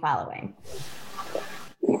should all be following.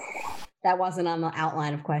 That wasn't on the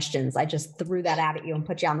outline of questions. I just threw that out at you and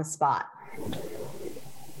put you on the spot.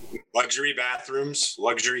 Luxury bathrooms,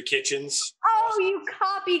 luxury kitchens. Oh, you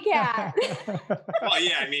copycat. Well,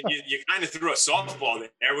 yeah, I mean, you kind of threw a softball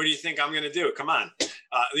there. What do you think I'm going to do? Come on.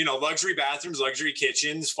 Luxury bathrooms, luxury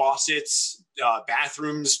kitchens, faucets,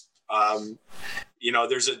 bathrooms.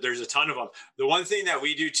 There's a ton of them. The one thing that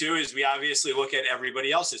we do too is we obviously look at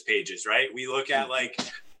everybody else's pages, right? We look at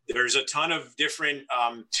there's a ton of different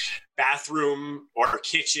bathroom or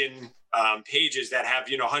kitchen pages that have,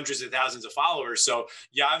 hundreds of thousands of followers. So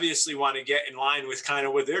you obviously want to get in line with kind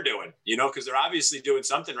of what they're doing, because they're obviously doing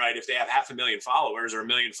something right if they have 500,000 followers or 1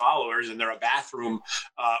 million followers and they're a bathroom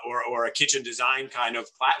or a kitchen design kind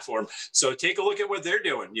of platform. So take a look at what they're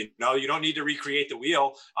doing. You don't need to recreate the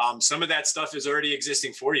wheel. Some of that stuff is already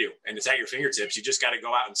existing for you and it's at your fingertips. You just got to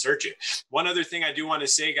go out and search it. One other thing I do want to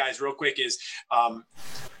say, guys, real quick is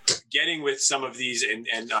getting with some of these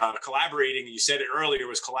and collaborating. You said it earlier,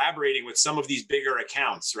 was collaborating with some of these bigger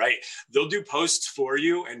accounts, right? They'll do posts for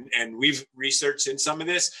you. And we've researched in some of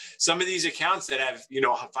these accounts that have,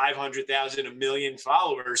 500,000, 1 million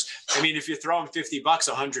followers. I mean, if you throw them $50,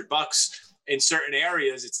 $100 in certain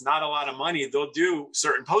areas, it's not a lot of money. They'll do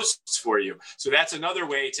certain posts for you. So that's another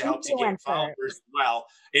way to help to get followers as well.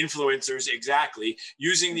 Influencers, exactly.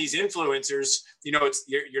 Using these influencers,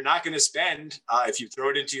 you're not going to spend, if you throw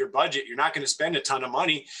it into your budget, you're not going to spend a ton of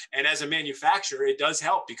money. And as a manufacturer, it does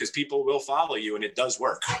help because people will follow you and it does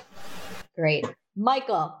work. Great.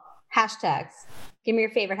 Michael, hashtags. Give me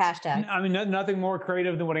your favorite hashtag. I mean, nothing more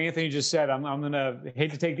creative than what Anthony just said. I'm going to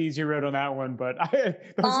hate to take the easy road on that one, but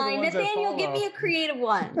fine. Nathaniel, give me a creative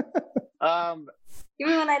one. Give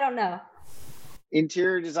me one I don't know.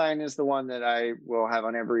 Interior design is the one that I will have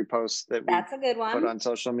on every post that we That's a good one. Put on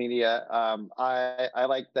social media. I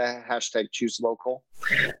like the hashtag choose local.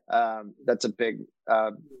 That's a big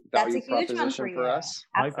value proposition for us.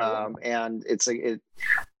 And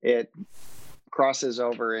it crosses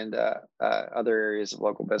over into other areas of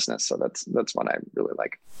local business. So that's one I really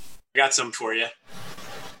like. I got some for you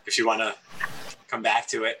if you want to come back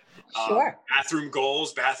to it. Sure. Bathroom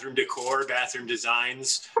goals, bathroom decor, bathroom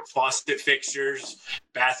designs, faucet fixtures,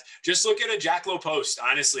 just look at a Jack Lowe post,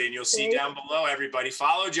 honestly, and you'll see down below, everybody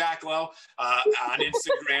follow Jack Lowe on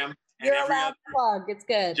Instagram. You're allowed to plug. It's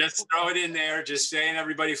good. Just throw it in there. Just saying,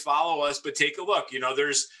 everybody follow us, but take a look.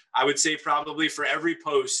 there's, I would say probably for every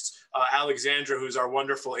post, Alexandra, who's our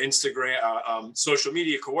wonderful Instagram social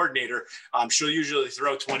media coordinator, she'll usually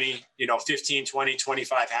throw 15, 20,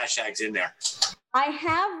 25 hashtags in there. I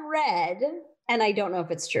have read, and I don't know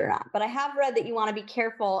if it's true or not, but I have read that you want to be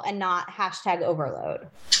careful and not hashtag overload.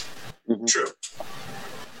 Mm-hmm. True.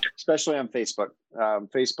 Especially on Facebook.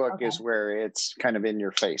 Facebook is where it's kind of in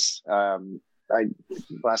your face.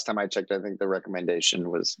 Last time I checked, I think the recommendation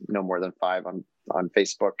was no more than 5 on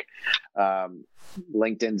Facebook.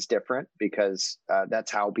 LinkedIn's different because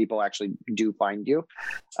that's how people actually do find you.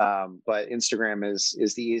 But Instagram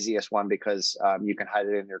is the easiest one because you can hide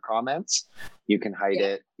it in your comments. You can hide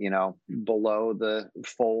it, below the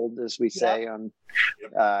fold, as we say.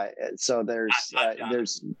 So there's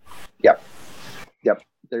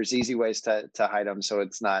there's easy ways to hide them, so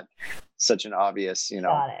it's not such an obvious,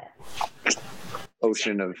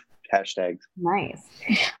 ocean of hashtags. Nice.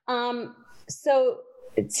 So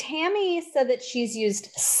Tammy said that she's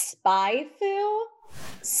used SpyFu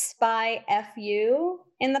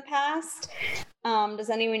in the past. Does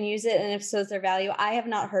anyone use it? And if so, is there value? I have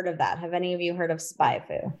not heard of that. Have any of you heard of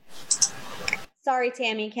SpyFu? Sorry,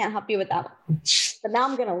 Tammy, can't help you with that one. But now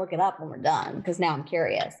I'm going to look it up when we're done because now I'm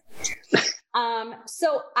curious.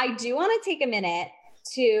 So I do want to take a minute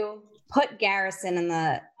to put Garrison in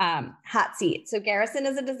the hot seat. So Garrison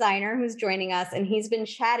is a designer who's joining us, and he's been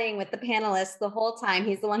chatting with the panelists the whole time.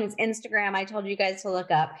 He's the one whose Instagram I told you guys to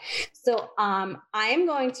look up. So I am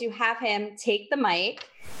going to have him take the mic.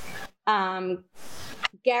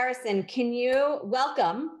 Garrison, can you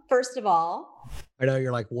welcome, first of all? I know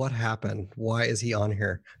you're like, what happened? Why is he on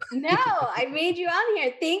here? No, I made you on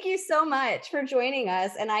here. Thank you so much for joining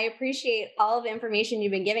us. And I appreciate all of the information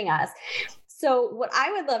you've been giving us. So what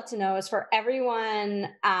I would love to know is for everyone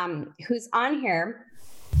who's on here,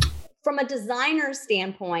 from a designer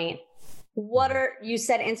standpoint, you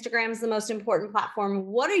said Instagram is the most important platform.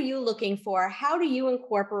 What are you looking for? How do you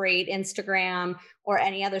incorporate Instagram or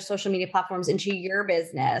any other social media platforms into your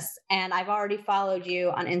business? And I've already followed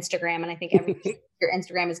you on Instagram, and I think your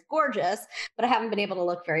Instagram is gorgeous, but I haven't been able to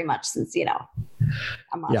look very much since,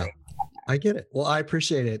 I'm on. Yeah, I get it. Well, I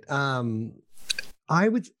appreciate it. I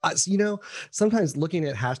would, sometimes looking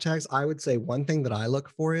at hashtags, I would say one thing that I look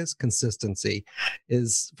for is consistency,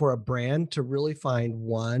 is for a brand to really find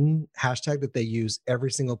one hashtag that they use every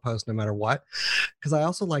single post, no matter what. Because I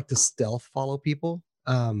also like to stealth follow people.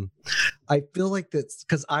 I feel like that's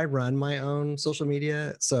because I run my own social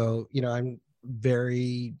media. So, I'm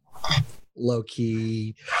very low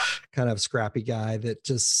key, kind of scrappy guy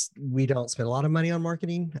that we don't spend a lot of money on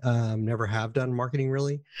marketing. Never have done marketing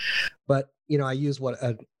really. But I use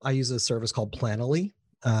a service called Planoly,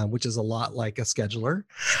 which is a lot like a scheduler.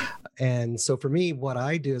 And so for me, what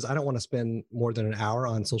I do is I don't want to spend more than an hour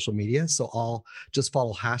on social media. So I'll just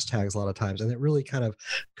follow hashtags a lot of times. And it really kind of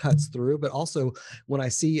cuts through. But also when I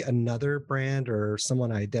see another brand or someone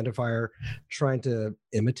identifier trying to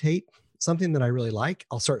imitate something that I really like,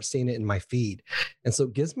 I'll start seeing it in my feed. And so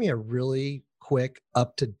it gives me a really quick,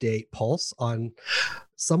 up-to-date pulse on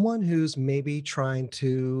someone who's maybe trying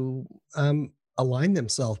to align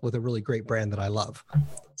themselves with a really great brand that I love.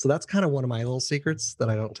 So that's kind of one of my little secrets that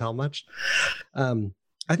I don't tell much.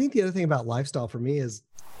 I think the other thing about lifestyle for me is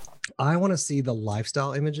I want to see the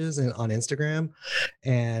lifestyle images on Instagram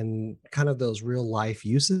and kind of those real life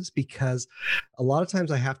uses, because a lot of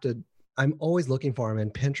times I'm always looking for them,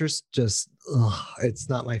 and Pinterest it's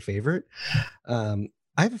not my favorite.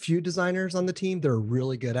 I have a few designers on the team that are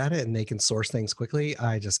really good at it and they can source things quickly.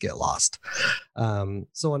 I just get lost.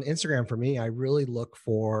 So on Instagram, for me, I really look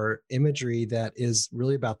for imagery that is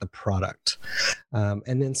really about the product.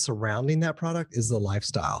 And then surrounding that product is the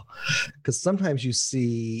lifestyle. Because sometimes you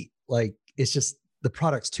see it's just the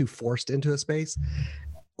product's too forced into a space.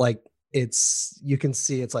 You can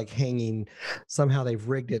see it's like hanging. Somehow they've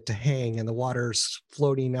rigged it to hang and the water's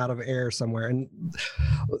floating out of air somewhere. And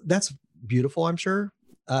that's beautiful, I'm sure.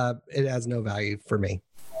 It has no value for me.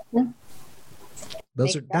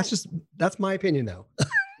 That's my opinion though.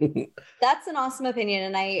 That's an awesome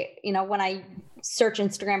opinion. And when I search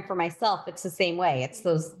Instagram for myself, it's the same way. It's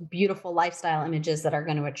those beautiful lifestyle images that are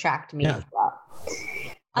going to attract me as well.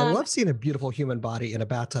 I love seeing a beautiful human body in a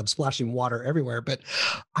bathtub splashing water everywhere, but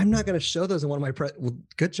I'm not going to show those in one of my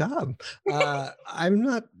good job. I'm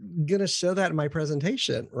not going to show that in my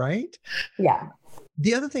presentation, right? Yeah.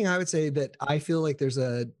 The other thing I would say that I feel like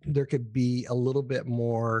there could be a little bit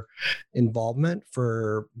more involvement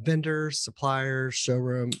for vendors, suppliers,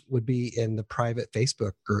 showroom would be in the private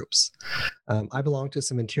Facebook groups. I belong to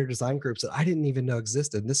some interior design groups that I didn't even know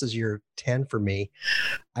existed. This is year 10 for me.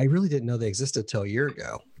 I really didn't know they existed till a year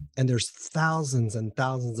ago. And there's thousands and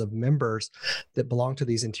thousands of members that belong to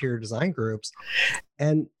these interior design groups.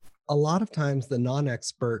 And a lot of times the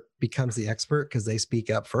non-expert becomes the expert because they speak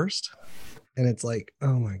up first. And it's like,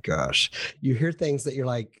 oh my gosh, you hear things that you're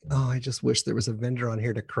like, oh, I just wish there was a vendor on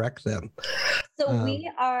here to correct them. So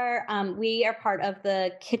we are part of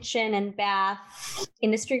the kitchen and bath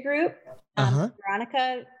industry group.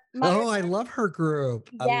 Veronica. Oh, I love her group.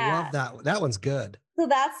 Yeah. I love that. That one's good. So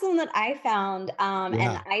that's the one that I found. And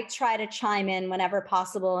I try to chime in whenever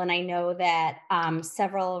possible. And I know that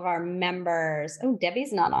several of our members,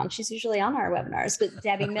 Debbie's not on. She's usually on our webinars, but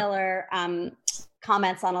Debbie Miller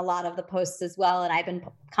comments on a lot of the posts as well. And I've been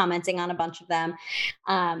commenting on a bunch of them.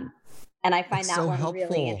 And I find that one helpful.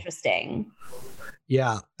 Really interesting.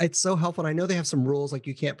 Yeah, it's so helpful. And I know they have some rules, like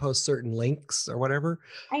you can't post certain links or whatever.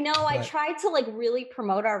 I know. I tried to really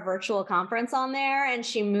promote our virtual conference on there, and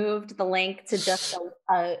she moved the link to just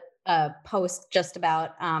a post just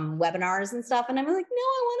about webinars and stuff. And I'm like, no,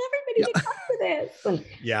 I want everybody to come to this.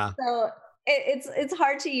 And so it's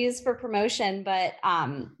hard to use for promotion, but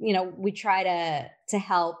we try to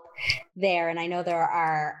help there. And I know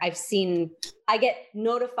I get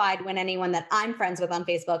notified when anyone that I'm friends with on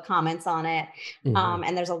Facebook comments on it. Mm-hmm.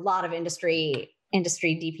 And there's a lot of industry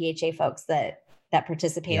DPHA folks that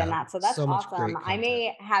participate in that. So that's awesome. I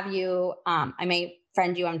may have you, I may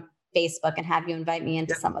friend you on Facebook and have you invite me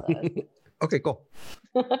into some of those. Okay, cool.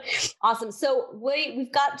 Awesome. So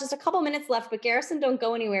we've got just a couple minutes left, but Garrison, don't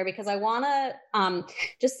go anywhere, because I want to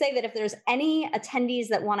just say that if there's any attendees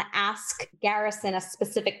that want to ask Garrison a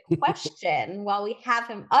specific question while we have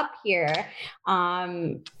him up here,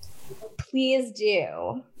 please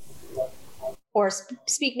do. Or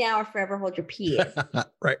speak now or forever hold your peace.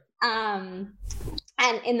 Right. And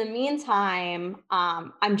in the meantime,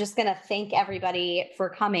 I'm just going to thank everybody for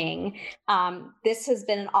coming. This has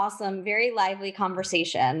been an awesome, very lively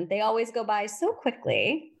conversation. They always go by so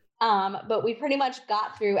quickly. But we pretty much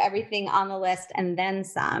got through everything on the list and then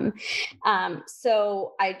some.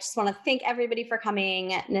 So I just want to thank everybody for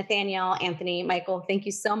coming. Nathaniel, Anthony, Michael, thank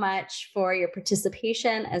you so much for your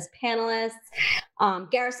participation as panelists.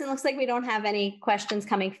 Garrison, looks like we don't have any questions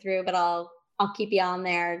coming through, but I'll keep you on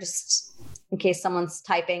there just in case someone's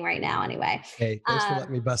typing right now anyway. Hey, thanks for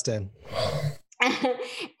letting me bust in.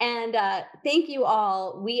 And thank you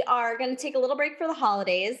all. We are going to take a little break for the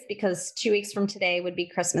holidays because 2 weeks from today would be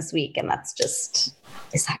Christmas week. And that's just,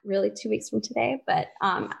 is that really 2 weeks from today? But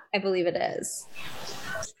I believe it is.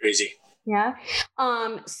 It's crazy. Yeah.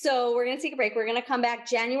 So we're going to take a break. We're going to come back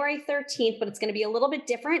January 13th, but it's going to be a little bit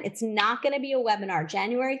different. It's not going to be a webinar.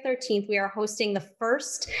 January 13th, we are hosting the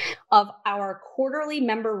first of our quarterly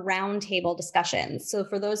member roundtable discussions. So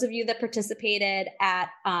for those of you that participated at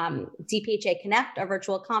DPHA Connect, our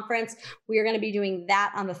virtual conference, we are going to be doing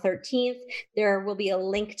that on the 13th. There will be a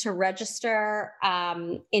link to register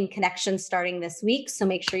in Connection starting this week. So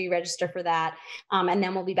make sure you register for that. And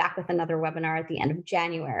then we'll be back with another webinar at the end of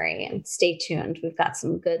January. And stay tuned. We've got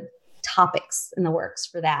some good topics in the works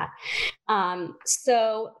for that.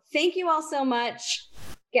 So thank you all so much.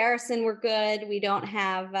 Garrison, we're good. We don't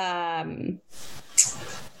have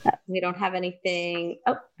anything.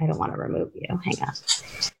 Oh, I don't want to remove you. Hang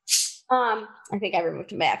on. I think I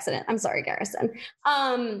removed him by accident. I'm sorry, Garrison.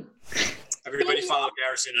 Everybody follow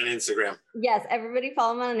Garrison on Instagram. Yes, everybody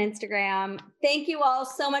follow him on Instagram. Thank you all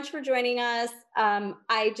so much for joining us.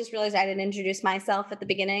 I just realized I didn't introduce myself at the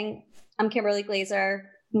beginning. I'm Kimberly Glazer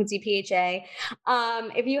with DPHA.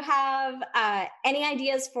 If you have any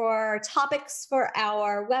ideas for topics for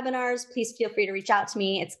our webinars, please feel free to reach out to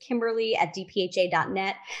me. It's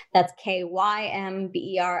Kimberly@dpha.net. That's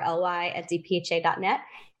KYMBERLY@dpha.net.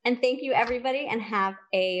 And thank you, everybody, and have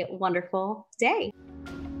a wonderful day.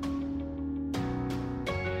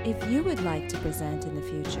 If you would like to present in the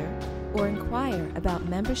future or inquire about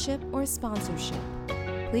membership or sponsorship,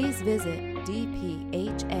 please visit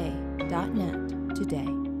dpha.net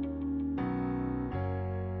today.